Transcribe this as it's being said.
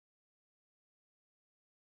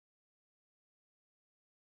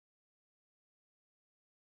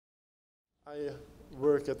I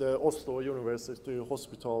work at the Oslo University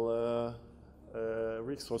Hospital,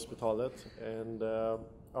 Rikshospitalet, and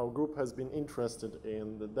our group has been interested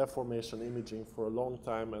in the deformation imaging for a long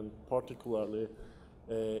time, and particularly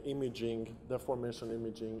deformation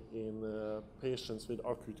imaging in patients with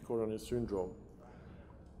acute coronary syndrome.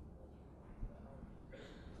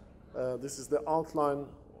 This is the outline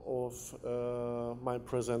of my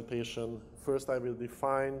presentation. First, I will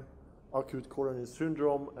define acute coronary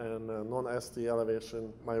syndrome and non-STE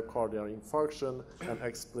elevation myocardial infarction and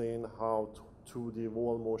explain how 2D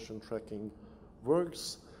wall motion tracking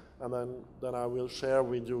works. And then I will share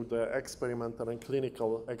with you the experimental and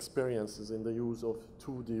clinical experiences in the use of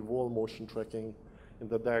 2D wall motion tracking in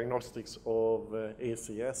the diagnostics of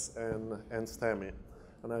ACS and NSTEMI.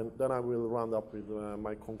 And then I will round up with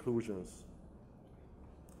my conclusions.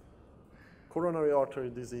 Coronary artery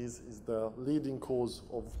disease is the leading cause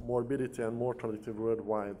of morbidity and mortality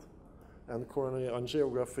worldwide. And coronary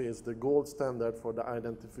angiography is the gold standard for the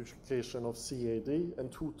identification of CAD,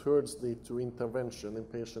 and 2/3 lead to intervention in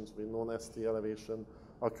patients with non-STE elevation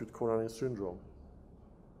acute coronary syndrome.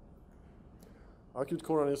 Acute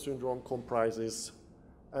coronary syndrome comprises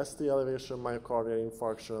ST elevation myocardial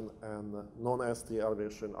infarction and non-ST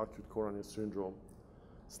elevation acute coronary syndrome.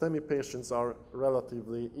 STEMI patients are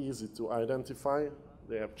relatively easy to identify.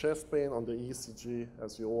 They have chest pain. On the ECG,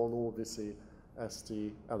 as you all know, we see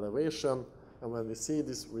ST elevation. And when we see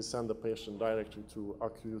this, we send the patient directly to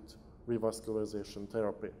acute revascularization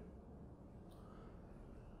therapy.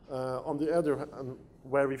 On the other hand,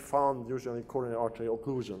 where we found usually coronary artery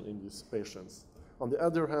occlusion in these patients. On the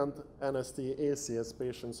other hand, NSTE ACS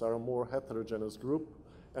patients are a more heterogeneous group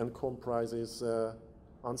and comprises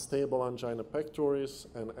unstable angina pectoris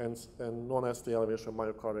and non-ST elevation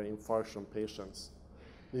myocardial infarction patients.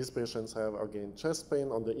 These patients have, again, chest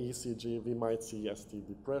pain. On the ECG, we might see ST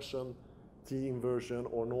depression, T inversion,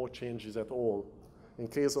 or no changes at all. In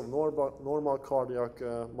case of normal cardiac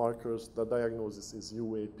markers, the diagnosis is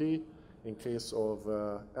UAP. In case of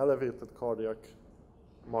elevated cardiac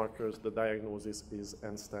markers, the diagnosis is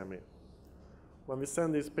NSTEMI. When we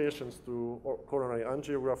send these patients to coronary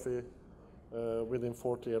angiography, within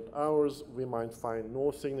 48 hours, we might find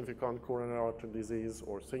no significant coronary artery disease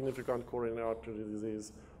or significant coronary artery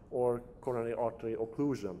disease or coronary artery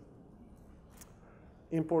occlusion.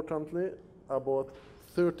 Importantly, about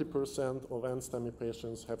 30% of NSTEMI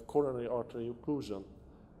patients have coronary artery occlusion,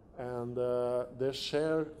 and they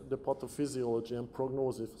share the pathophysiology and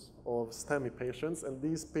prognosis of STEMI patients, and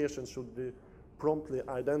these patients should be promptly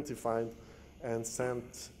identified and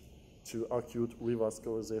sent to acute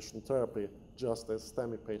revascularization therapy, just as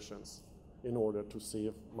STEMI patients, in order to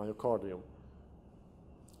save myocardium.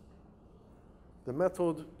 The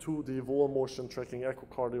method 2D wall motion tracking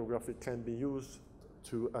echocardiography can be used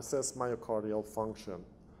to assess myocardial function.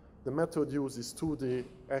 The method uses 2D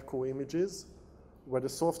echo images, where the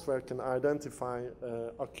software can identify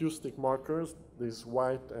acoustic markers, these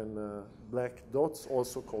white and black dots,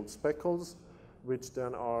 also called speckles, which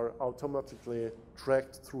then are automatically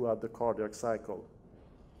tracked throughout the cardiac cycle.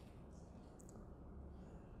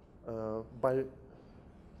 By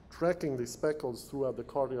tracking the speckles throughout the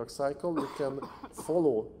cardiac cycle, we can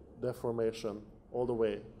follow deformation all the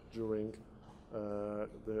way during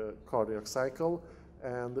the cardiac cycle.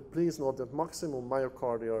 And please note that maximum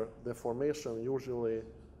myocardial deformation usually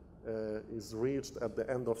is reached at the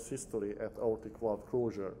end of systole at aortic valve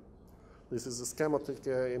closure. This is a schematic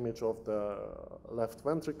image of the left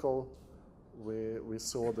ventricle. We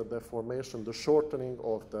saw the deformation, the shortening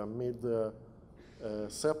of the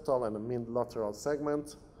mid-septal and the mid-lateral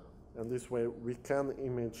segment. And this way we can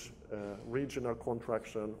image regional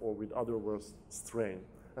contraction or, with other words, strain.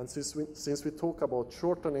 And since we talk about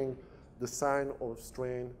shortening, the sign of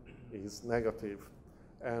strain is negative.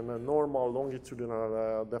 And a normal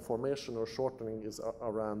longitudinal deformation or shortening is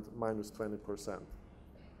around -20%.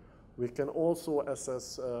 We can also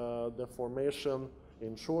assess deformation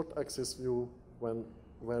in short axis view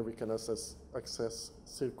where we can assess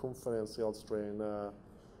circumferential strain,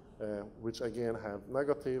 which again have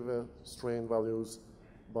negative strain values,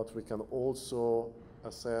 but we can also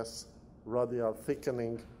assess radial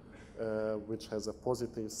thickening, which has a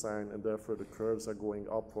positive sign, and therefore the curves are going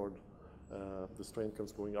upward, the strain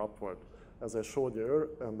curves going upward. As I showed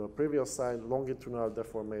you on the previous slide, longitudinal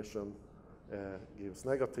deformation gives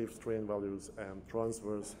negative strain values, and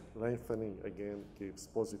transverse lengthening again gives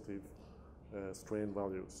positive strain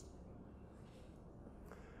values.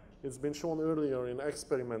 It's been shown earlier in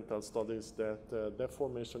experimental studies that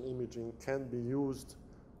deformation imaging can be used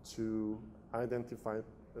to identify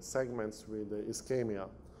segments with ischemia.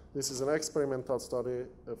 This is an experimental study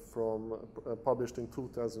published in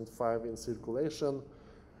 2005 in Circulation,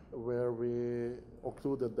 where we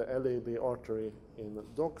occluded the LAD artery in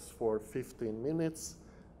dogs for 15 minutes,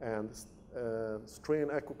 and strain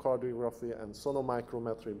echocardiography and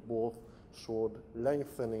sonomicrometry both showed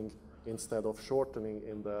lengthening instead of shortening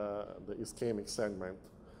in the ischemic segment.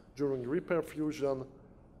 During reperfusion,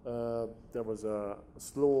 there was a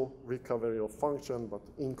slow recovery of function, but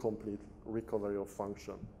incomplete recovery of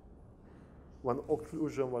function. When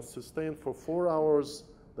occlusion was sustained for 4 hours,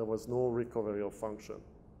 there was no recovery of function.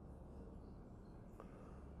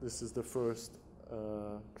 This is the first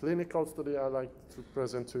clinical study I like to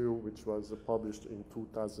present to you, which was published in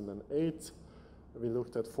 2008. We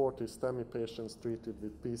looked at 40 STEMI patients treated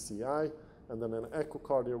with PCI, and then an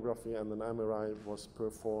echocardiography and an MRI was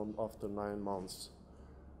performed after 9 months.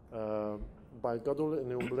 By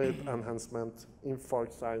gadolinium-blade enhancement,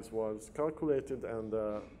 infarct size was calculated, and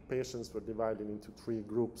patients were divided into 3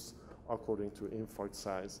 groups according to infarct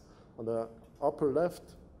size. On the upper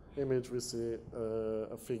left image, we see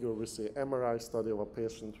a figure, we see MRI study of a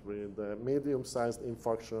patient with medium-sized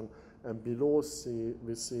infarction, and below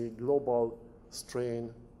we see global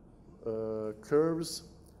strain curves,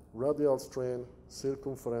 radial strain,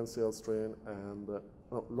 circumferential strain, and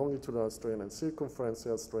longitudinal strain and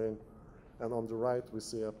circumferential strain. And on the right, we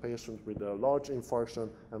see a patient with a large infarction,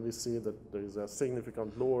 and we see that there is a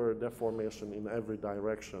significant lower deformation in every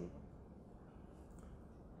direction.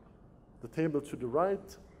 The table to the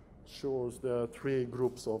right shows the 3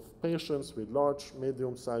 groups of patients with large,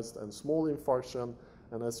 medium-sized, and small infarction.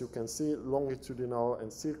 And as you can see, longitudinal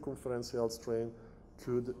and circumferential strain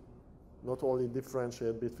could not only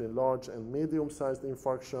differentiate between large and medium-sized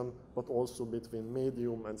infarction, but also between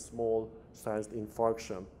medium and small-sized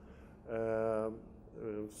infarction.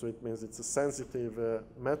 So it means it's a sensitive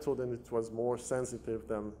method, and it was more sensitive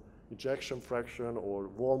than ejection fraction or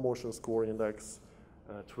wall motion score index,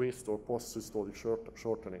 twist, or post-systolic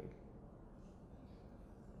shortening.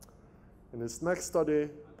 In this next study,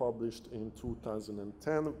 published in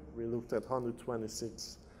 2010, we looked at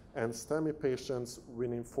 126 NSTEMI patients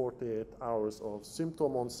within 48 hours of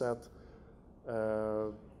symptom onset.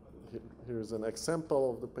 Here's an example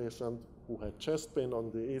of the patient who had chest pain.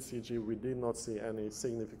 On the ECG. We did not see any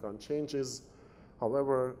significant changes.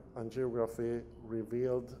 However, angiography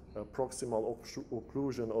revealed a proximal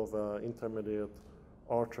occlusion of intermediate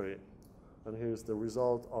artery. And here's the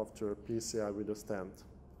result after PCI with a stent.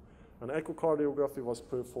 An echocardiography was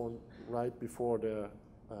performed right before the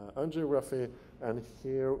angiography, and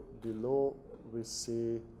here below we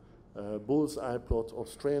see a bullseye plot of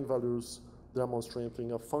strain values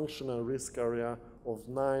demonstrating a functional risk area of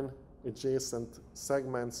 9 adjacent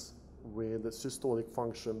segments with systolic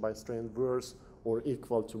function by strain worse or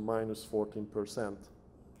equal to -14%.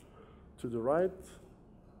 To the right,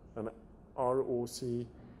 an ROC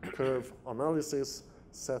curve analysis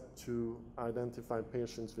set to identify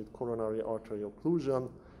patients with coronary artery occlusion,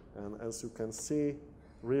 and as you can see,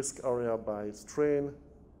 risk area by strain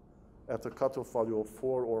at a cutoff value of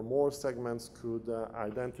 4 or more segments could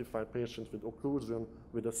identify patients with occlusion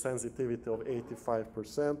with a sensitivity of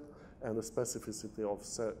 85% and a specificity of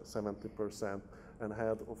 70%, and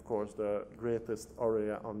had, of course, the greatest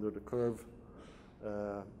area under the curve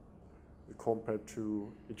compared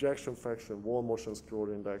to ejection fraction, wall motion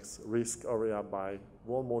score index, risk area by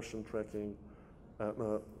wall motion tracking,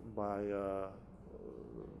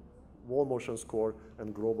 wall motion score,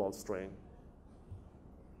 and global strain.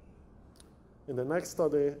 In the next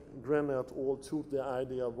study, Gren et al. Took the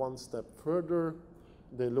idea 1 step further.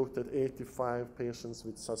 They looked at 85 patients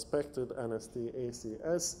with suspected NSTE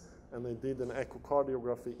ACS, and they did an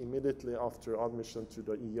echocardiography immediately after admission to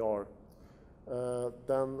the ER.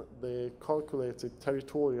 Then they calculated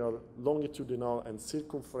territorial, longitudinal, and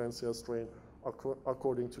circumferential strain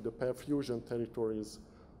according to the perfusion territories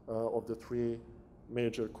of the 3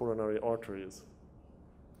 major coronary arteries.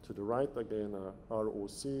 To the right, again, a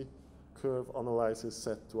ROC curve analysis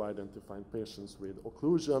set to identify patients with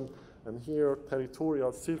occlusion. And here,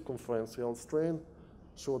 territorial circumferential strain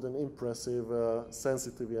showed an impressive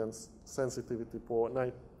sensitivity for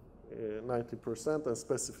 90% and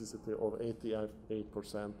specificity of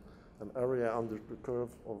 88%, an area under the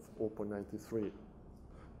curve of 0.93.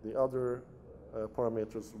 The other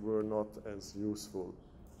parameters were not as useful.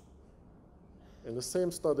 In the same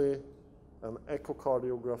study, an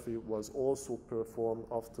echocardiography was also performed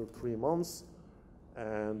after 3 months,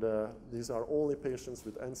 and these are only patients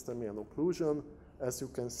with NSTEMI and occlusion. As you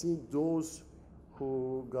can see, those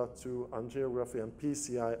who got to angiography and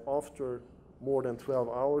PCI after more than 12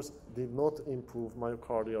 hours did not improve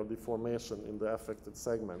myocardial deformation in the affected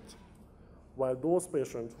segment. While those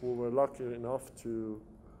patients who were lucky enough to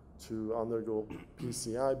undergo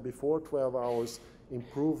PCI before 12 hours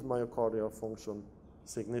improved myocardial function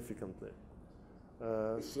significantly.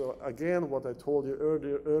 So again, what I told you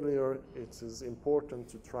earlier, it is important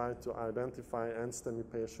to try to identify NSTEMI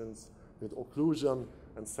patients with occlusion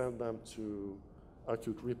and send them to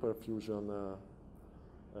acute reperfusion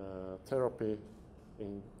therapy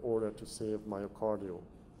in order to save myocardial.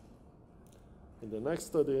 In the next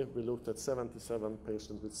study, we looked at 77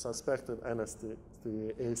 patients with suspected NSTE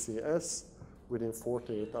ACS within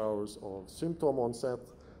 48 hours of symptom onset.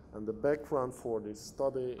 And the background for this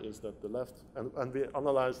study is that the left, and we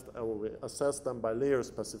analyzed, or we assessed them by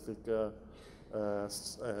layer-specific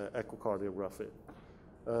echocardiography.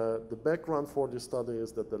 The background for this study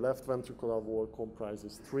is that the left ventricular wall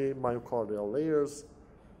comprises 3 myocardial layers,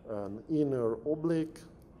 an inner oblique,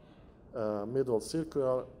 middle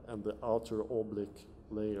circular, and the outer oblique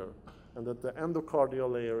layer. And that the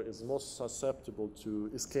endocardial layer is most susceptible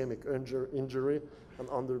to ischemic injury and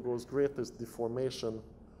undergoes greatest deformation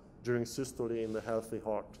during systole in the healthy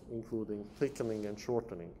heart, including thickening and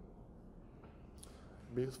shortening.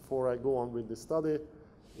 Before I go on with the study,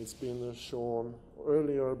 it's been shown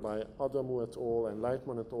earlier by Adamu et al. And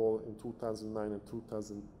Lightman et al. In 2009 and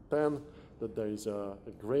 2010 that there is a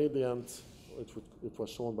gradient. It was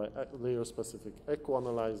shown by layer-specific echo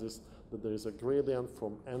analysis that there is a gradient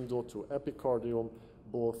from endo to epicardium,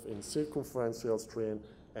 both in circumferential strain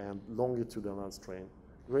and longitudinal strain.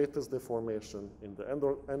 Greatest deformation in the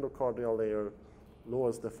endocardial layer,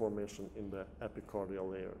 lowest deformation in the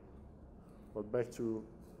epicardial layer. But back to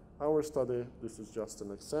our study, this is just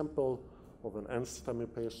an example of an NSTEMI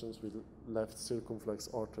patient with left circumflex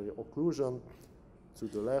artery occlusion. To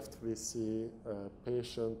the left, we see a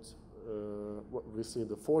patient, we see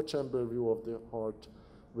the 4-chamber view of the heart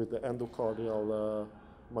with the endocardial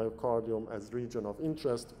myocardium as region of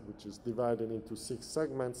interest, which is divided into 6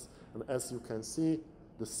 segments. And as you can see,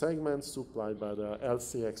 the segments supplied by the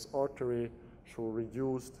LCX artery show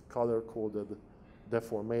reduced color-coded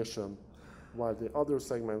deformation, while the other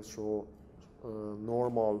segments show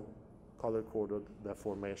normal color-coded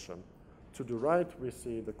deformation. To the right, we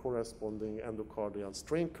see the corresponding endocardial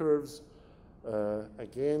strain curves.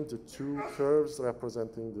 Again, the 2 curves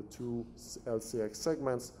representing the 2 LCX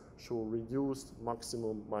segments show reduced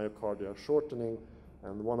maximum myocardial shortening,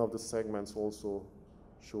 and one of the segments also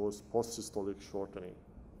shows postsystolic shortening.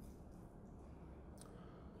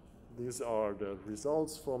 These are the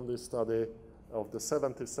results from this study. Of the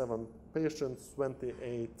 77 patients,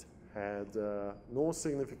 28 had no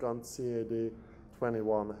significant CAD,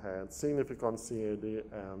 21 had significant CAD,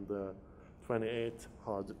 and 28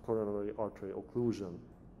 had coronary artery occlusion.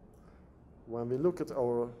 When we look at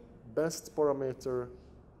our best parameter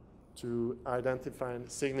to identify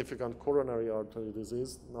significant coronary artery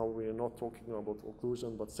disease, now we are not talking about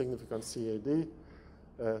occlusion, but significant CAD,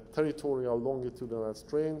 territorial longitudinal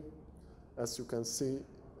strain. As you can see,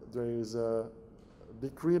 there is a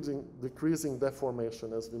decreasing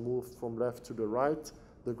deformation as we move from left to the right,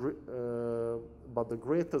 but the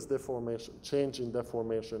greatest deformation, change in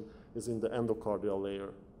deformation is in the endocardial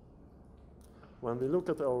layer. When we look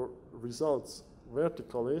at our results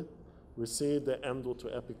vertically, we see the endo to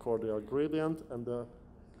epicardial gradient, and the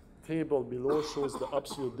table below shows the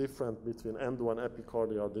absolute difference between endo and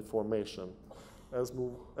epicardial deformation. As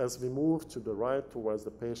we move to the right towards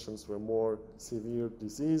the patients with more severe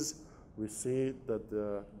disease, we see that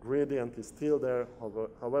the gradient is still there,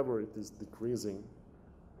 however, it is decreasing.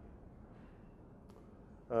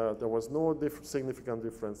 There was no significant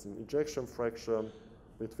difference in ejection fraction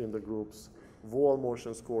between the groups. Wall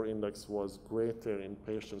motion score index was greater in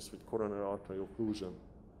patients with coronary artery occlusion.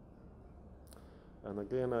 And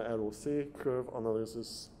again, a ROC curve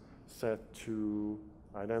analysis set to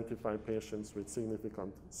identify patients with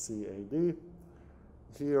significant CAD.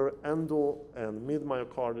 Here, endo and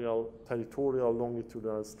mid-myocardial territorial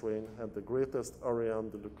longitudinal strain had the greatest area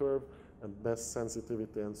under the curve and best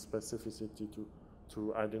sensitivity and specificity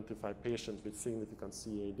to identify patients with significant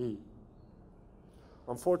CAD.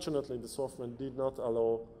 Unfortunately, the software did not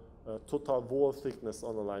allow total wall thickness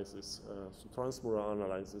analysis, so transmural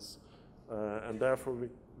analysis, and therefore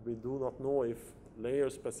we do not know if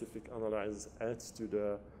layer-specific analysis adds to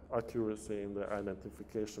the accuracy in the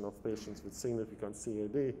identification of patients with significant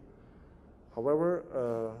CAD.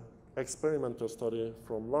 However, experimental study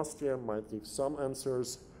from last year might give some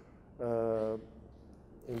answers. In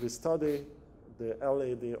this study, the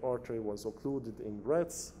LAD artery was occluded in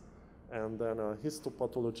rats, and then a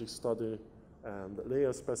histopathologic study and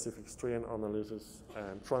layer-specific strain analysis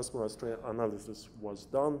and transmural strain analysis was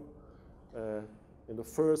done. In the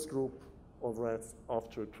first group of rats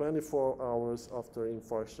after 24 hours after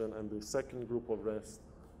infarction, and the second group of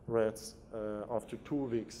rats after 2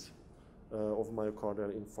 weeks of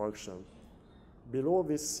myocardial infarction. Below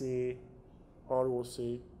we see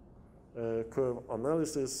ROC curve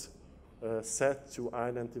analysis set to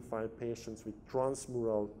identify patients with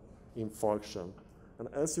transmural infarction. And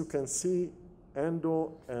as you can see,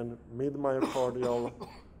 endo and mid-myocardial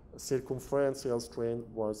circumferential strain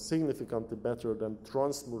was significantly better than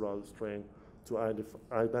transmural strain to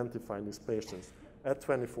identify these patients at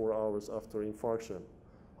 24 hours after infarction.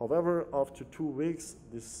 However, after 2 weeks,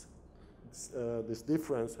 this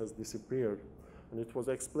difference has disappeared. And it was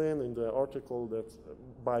explained in the article that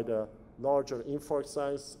by the larger infarct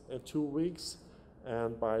size at 2 weeks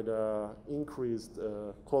and by the increased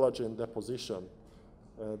collagen deposition.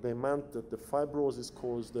 They meant that the fibrosis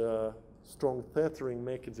caused strong tethering,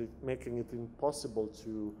 making it impossible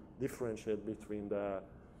to differentiate between the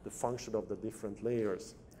function of the different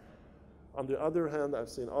layers. On the other hand, I've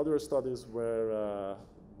seen other studies where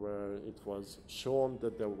it was shown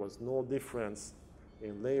that there was no difference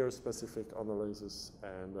in layer-specific analysis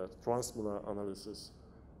and transmural analysis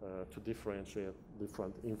to differentiate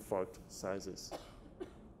different infarct sizes.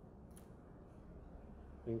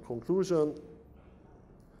 In conclusion,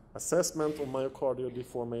 assessment of myocardial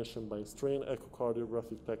deformation by strain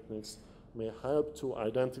echocardiographic techniques may help to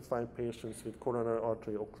identify patients with coronary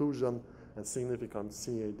artery occlusion and significant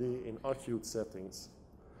CAD in acute settings.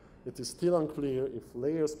 It is still unclear if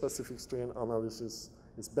layer-specific strain analysis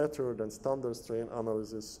is better than standard strain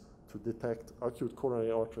analysis to detect acute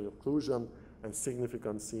coronary artery occlusion and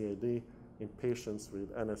significant CAD in patients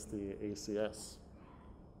with NSTE ACS.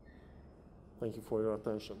 Thank you for your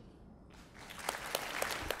attention.